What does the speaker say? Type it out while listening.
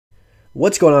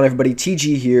What's going on, everybody?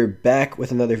 TG here, back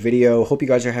with another video. Hope you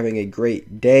guys are having a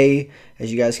great day.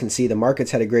 As you guys can see, the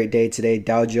markets had a great day today.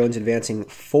 Dow Jones advancing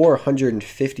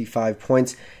 455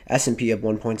 points, S&P up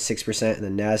 1.6%, and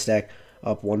the NASDAQ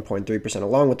up 1.3%,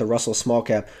 along with the Russell Small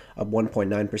Cap up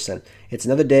 1.9%. It's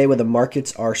another day where the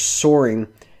markets are soaring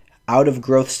out of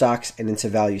growth stocks and into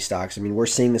value stocks. I mean, we're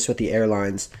seeing this with the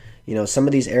airlines. You know, some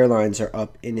of these airlines are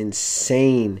up an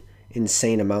insane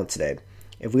amount today.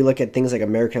 If we look at things like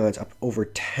American Airlines up over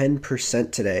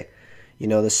 10% today, you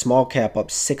know, the small cap up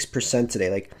 6%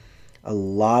 today, like a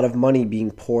lot of money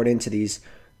being poured into these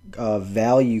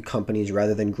value companies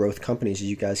rather than growth companies. As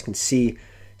you guys can see,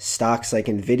 stocks like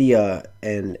Nvidia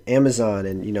and Amazon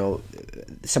and, you know,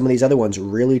 some of these other ones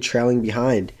really trailing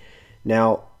behind.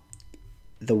 Now,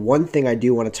 the one thing I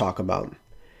do want to talk about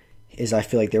is I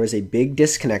feel like there is a big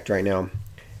disconnect right now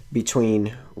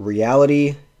between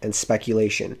reality and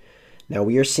speculation. Now,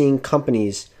 we are seeing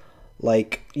companies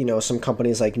like, you know, some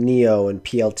companies like NEO and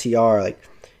PLTR, like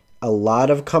a lot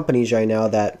of companies right now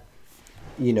that,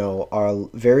 you know, are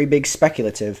very big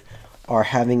speculative, are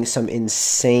having some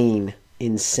insane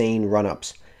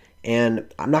run-ups.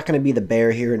 And I'm not going to be the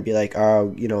bear here and be like,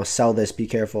 oh, you know, sell this, be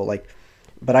careful. Like,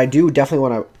 but I do definitely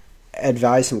want to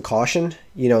advise some caution.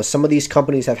 You know, some of these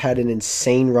companies have had an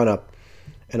insane run-up,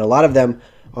 and a lot of them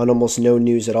on almost no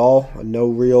news at all, no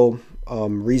real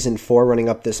reason for running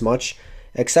up this much,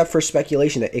 except for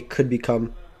speculation that it could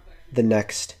become the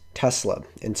next Tesla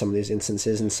in some of these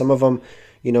instances. And some of them,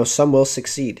 you know, some will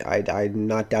succeed. I'm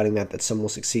not doubting that some will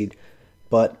succeed.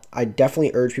 But I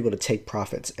definitely urge people to take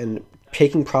profits. And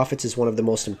taking profits is one of the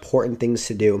most important things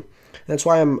to do. And that's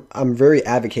why I'm very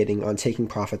advocating on taking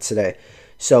profits today.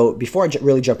 So before I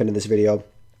really jump into this video,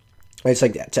 I'd just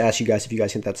like to ask you guys if you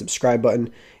guys hit that subscribe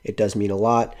button. It does mean a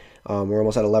lot. We're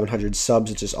almost at 1,100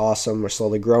 subs, which is awesome. We're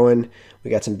slowly growing.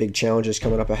 We got some big challenges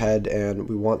coming up ahead, and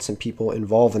we want some people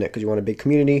involved in it because we want a big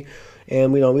community,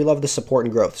 and we love the support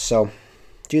and growth. So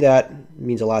do that. It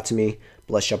means a lot to me.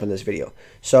 But let's jump in this video.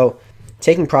 So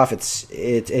taking profits,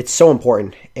 it's so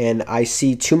important, and I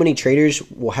see too many traders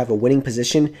will have a winning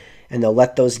position, and they'll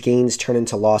let those gains turn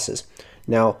into losses.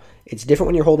 Now, it's different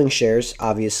when you're holding shares,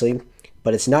 obviously,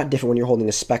 but it's not different when you're holding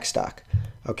a spec stock.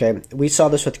 Okay, we saw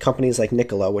this with companies like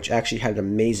Nikola, which actually had an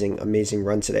amazing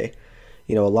run today.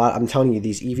 You know, I'm telling you,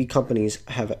 these EV companies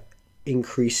have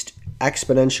increased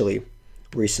exponentially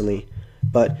recently.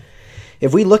 But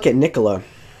if we look at Nikola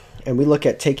and we look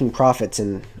at taking profits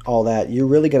and all that, you're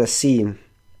really going to see,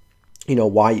 you know,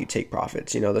 why you take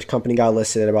profits. You know, this company got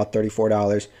listed at about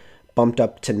 $34, bumped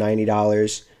up to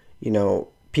 $90. You know,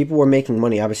 people were making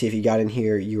money. Obviously, if you got in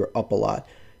here, you were up a lot.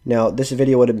 Now, this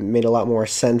video would have made a lot more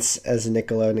sense as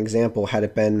Nikola, an example, had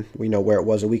it been, you know, where it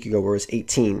was a week ago, where it was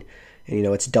 18, and, you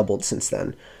know, it's doubled since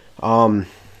then.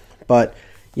 But,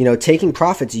 you know, taking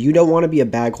profits, you don't want to be a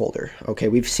bag holder, okay?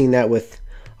 We've seen that with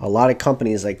a lot of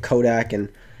companies like Kodak and,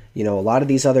 you know, a lot of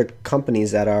these other companies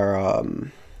that are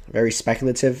very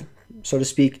speculative, so to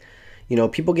speak. You know,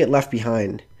 people get left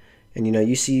behind, and, you know,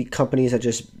 you see companies that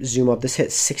just zoom up. This hit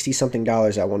 $60-something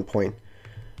at one point.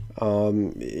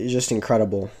 It's just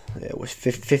incredible. It was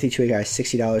 52 guys,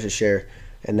 $60 a share,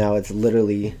 and now it's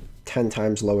literally 10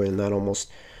 times lower than that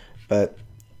almost. But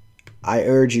I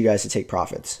urge you guys to take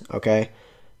profits, okay?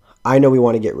 I know we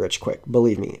want to get rich quick.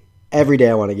 Believe me, every day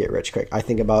I want to get rich quick. I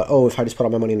think about, oh, if I just put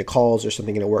all my money into calls or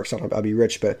something and it works, I'll be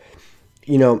rich. But,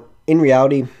 you know, in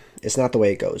reality, it's not the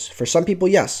way it goes. For some people,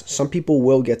 yes, some people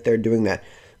will get there doing that,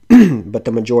 but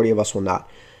the majority of us will not.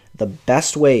 The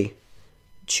best way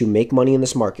to make money in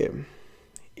this market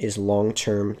is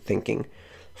long-term thinking,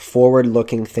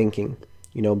 forward-looking thinking,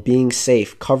 you know, being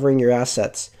safe, covering your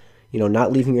assets, you know,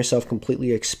 not leaving yourself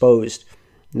completely exposed.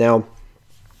 Now,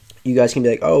 you guys can be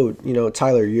like, oh, you know,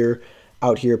 Tyler, you're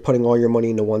out here putting all your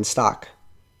money into one stock.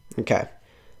 Okay,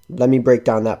 let me break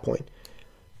down that point.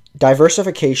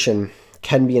 Diversification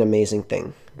can be an amazing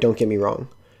thing. Don't get me wrong.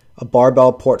 A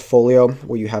barbell portfolio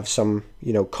where you have some,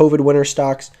 you know, COVID winner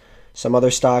stocks, some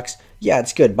other stocks, yeah,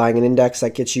 it's good. Buying an index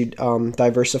that gets you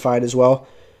diversified as well.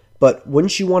 But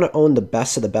wouldn't you want to own the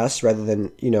best of the best rather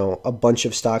than, you know, a bunch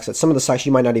of stocks that some of the stocks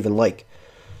you might not even like?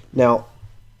 Now,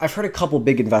 I've heard a couple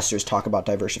big investors talk about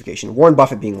diversification, Warren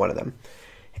Buffett being one of them.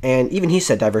 And even he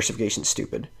said diversification is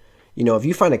stupid. You know, if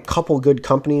you find a couple good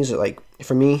companies, like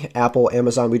for me, Apple,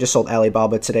 Amazon, we just sold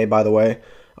Alibaba today, by the way.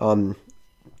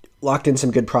 Locked in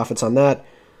some good profits on that.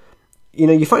 You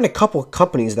know, you find a couple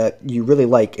companies that you really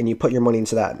like and you put your money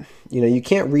into that. You know, you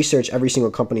can't research every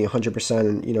single company 100%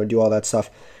 and, you know, do all that stuff.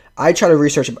 I try to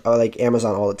research like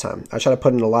Amazon all the time. I try to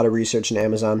put in a lot of research in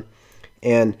Amazon.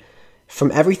 And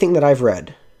from everything that I've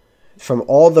read, from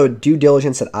all the due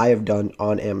diligence that I have done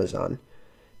on Amazon,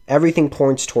 everything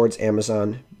points towards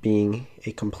Amazon being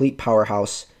a complete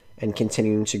powerhouse and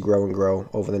continuing to grow and grow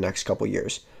over the next couple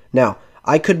years. Now,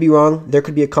 I could be wrong. There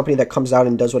could be a company that comes out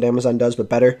and does what Amazon does, but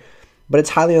better. But it's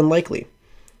highly unlikely.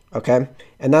 Okay?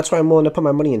 And that's why I'm willing to put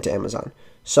my money into Amazon.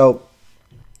 So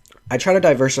I try to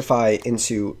diversify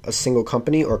into a single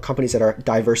company or companies that are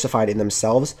diversified in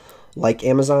themselves, like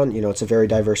Amazon. You know, it's a very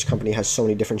diverse company, has so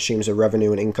many different streams of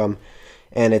revenue and income,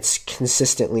 and it's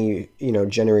consistently, you know,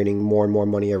 generating more and more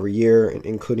money every year,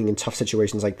 including in tough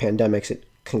situations like pandemics. It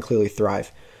can clearly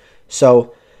thrive.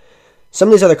 So some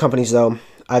of these other companies, though,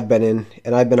 I've been in,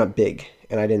 and I've been up big,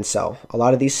 and I didn't sell. A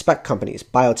lot of these spec companies,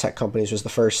 biotech companies was the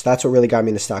first. That's what really got me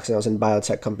into stocks, and I was in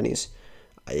biotech companies.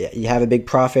 You have a big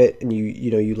profit, and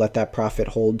you let that profit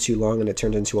hold too long, and it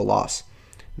turns into a loss.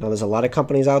 Now, there's a lot of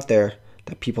companies out there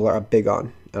that people are up big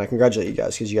on, and I congratulate you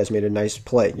guys because you guys made a nice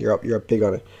play. You're up big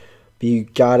on it. But you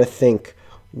got to think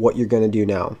what you're going to do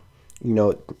now. You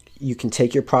know, you can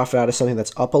take your profit out of something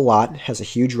that's up a lot, has a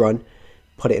huge run,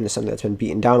 put it into something that's been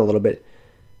beaten down a little bit,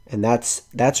 and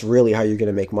that's really how you're going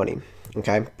to make money.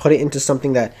 Okay? Put it into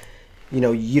something that, you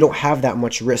know, you don't have that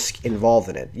much risk involved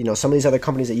in it. You know, some of these other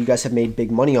companies that you guys have made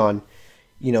big money on,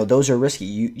 you know, those are risky.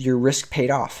 Your risk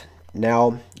paid off.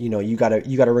 Now, you know, you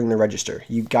gotta ring the register.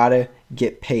 You gotta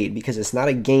get paid because it's not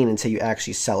a gain until you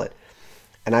actually sell it.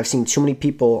 And I've seen too many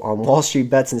people on Wall Street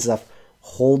bets and stuff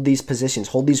hold these positions,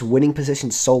 hold these winning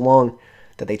positions so long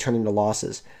that they turn into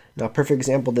losses. Now, a perfect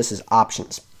example of this is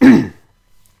options.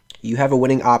 You have a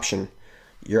winning option.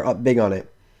 You're up big on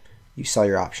it. You sell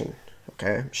your option.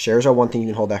 Okay? Shares are one thing, you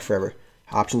can hold that forever.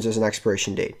 Options is an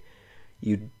expiration date.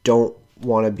 You don't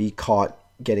want to be caught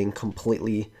getting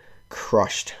completely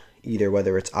crushed, either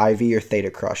whether it's IV or theta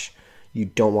crush. You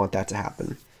don't want that to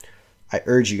happen. I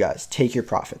urge you guys, take your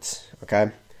profits,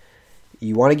 okay?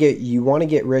 You want to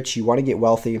get rich, you want to get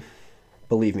wealthy.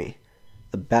 Believe me,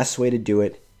 the best way to do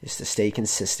it is to stay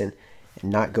consistent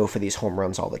and not go for these home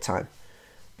runs all the time.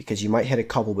 Because you might hit a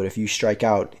couple, but if you strike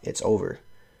out, it's over.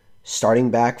 Starting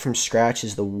back from scratch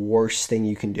is the worst thing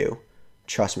you can do.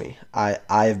 Trust me,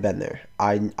 I've been there.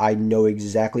 I know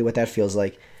exactly what that feels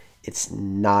like. It's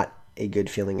not a good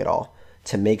feeling at all.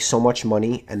 To make so much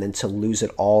money and then to lose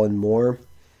it all and more,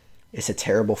 it's a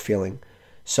terrible feeling.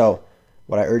 So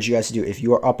what I urge you guys to do, if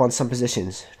you are up on some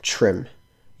positions, trim.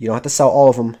 You don't have to sell all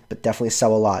of them, but definitely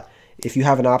sell a lot. If you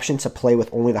have an option to play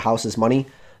with only the house's money,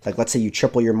 like let's say you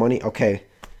triple your money, okay,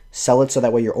 sell it so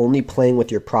that way you're only playing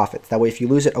with your profits. That way if you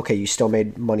lose it, okay, you still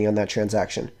made money on that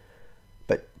transaction.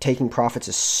 But taking profits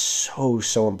is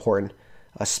so important,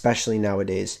 especially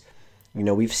nowadays. You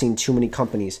know, we've seen too many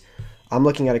companies. I'm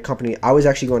looking at a company. I was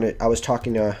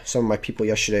talking to some of my people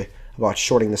yesterday about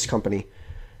shorting this company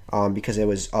because it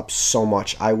was up so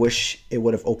much. I wish it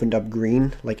would have opened up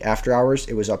green like after hours.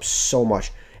 It was up so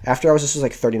much. After hours, this was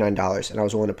like $39, and I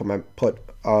was willing to put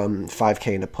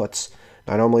 $5K into puts.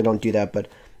 Now, I normally don't do that, but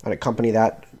on a company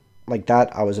like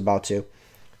that, I was about to.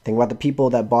 Think about the people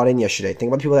that bought in yesterday. Think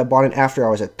about the people that bought in after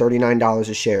hours at $39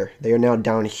 a share. They are now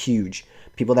down huge.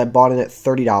 People that bought in at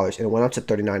 $30 and it went up to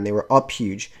 $39, they were up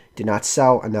huge, did not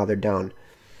sell, and now they're down.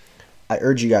 I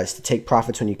urge you guys to take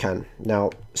profits when you can.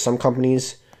 Now, some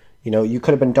companies, you know, you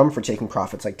could have been dumb for taking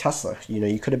profits, like Tesla. You know,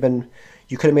 you could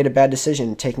have made a bad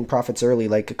decision taking profits early,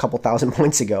 like a couple thousand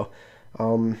points ago.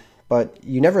 But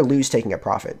you never lose taking a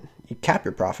profit. You cap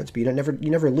your profits, but you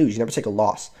never lose. You never take a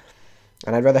loss.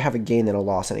 And I'd rather have a gain than a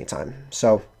loss anytime.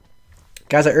 So,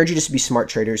 guys, I urge you just to be smart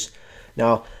traders.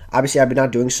 Now, obviously, I've been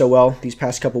not doing so well these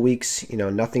past couple weeks. You know,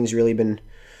 nothing's really been,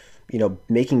 you know,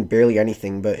 making barely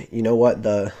anything. But you know what?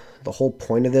 The whole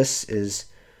point of this is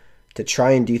to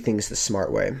try and do things the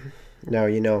smart way. Now,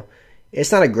 you know,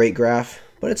 it's not a great graph,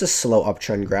 but it's a slow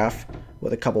uptrend graph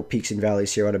with a couple peaks and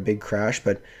valleys here on a big crash.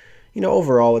 But, you know,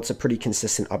 overall, it's a pretty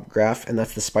consistent up graph, and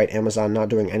that's despite Amazon not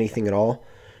doing anything at all.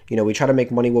 You know, we try to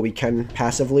make money where we can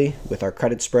passively with our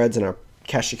credit spreads and our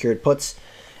cash secured puts.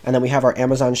 And then we have our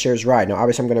Amazon shares ride. Now,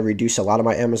 obviously, I'm going to reduce a lot of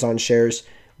my Amazon shares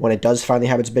when it does finally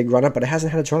have its big run up, but it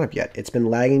hasn't had its run up yet. It's been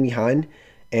lagging behind,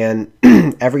 and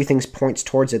everything points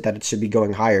towards it that it should be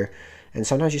going higher. And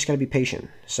sometimes you just got to be patient.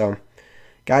 So,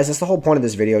 guys, that's the whole point of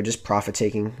this video, just profit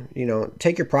taking. You know,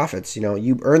 take your profits. You know,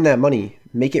 you earn that money,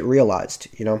 make it realized,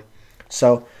 you know.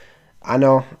 So, I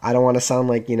know I don't want to sound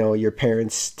like, you know, your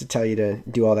parents to tell you to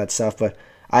do all that stuff, but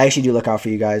I actually do look out for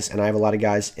you guys, and I have a lot of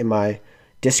guys in my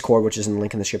Discord, which is in the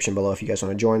link in the description below if you guys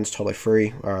want to join. It's totally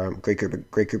free. Great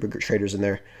group of traders in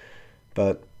there.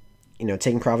 But, you know,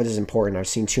 taking profits is important. I've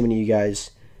seen too many of you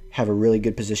guys have a really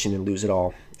good position and lose it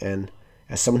all. And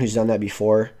as someone who's done that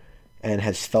before and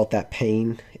has felt that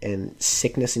pain and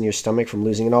sickness in your stomach from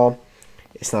losing it all,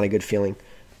 it's not a good feeling.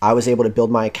 I was able to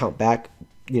build my account back,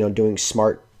 doing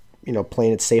smart,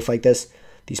 playing it safe like this.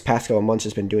 These past couple of months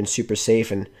has been doing super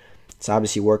safe, and it's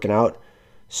obviously working out.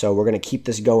 So we're going to keep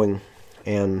this going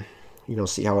and,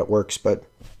 see how it works. But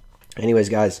anyways,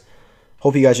 guys,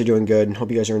 hope you guys are doing good.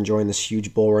 Hope you guys are enjoying this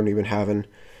huge bull run we've been having.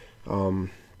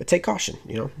 But take caution,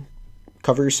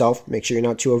 cover yourself, make sure you're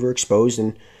not too overexposed,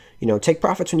 and, take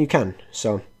profits when you can.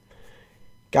 So,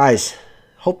 guys,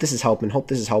 hope this is helping. Hope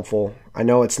this is helpful. I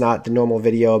know it's not the normal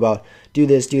video about do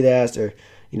this, do that, or,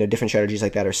 different strategies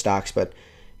like that or stocks, but,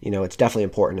 it's definitely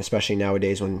important, especially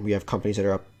nowadays when we have companies that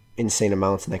are up insane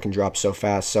amounts and that can drop so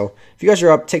fast. So if you guys are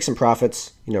up, take some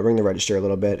profits, ring the register a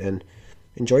little bit and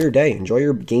enjoy your day. Enjoy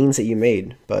your gains that you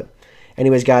made. But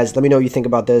anyways, guys, let me know what you think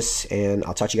about this, and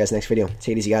I'll talk to you guys next video. Take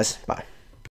it easy, guys. Bye.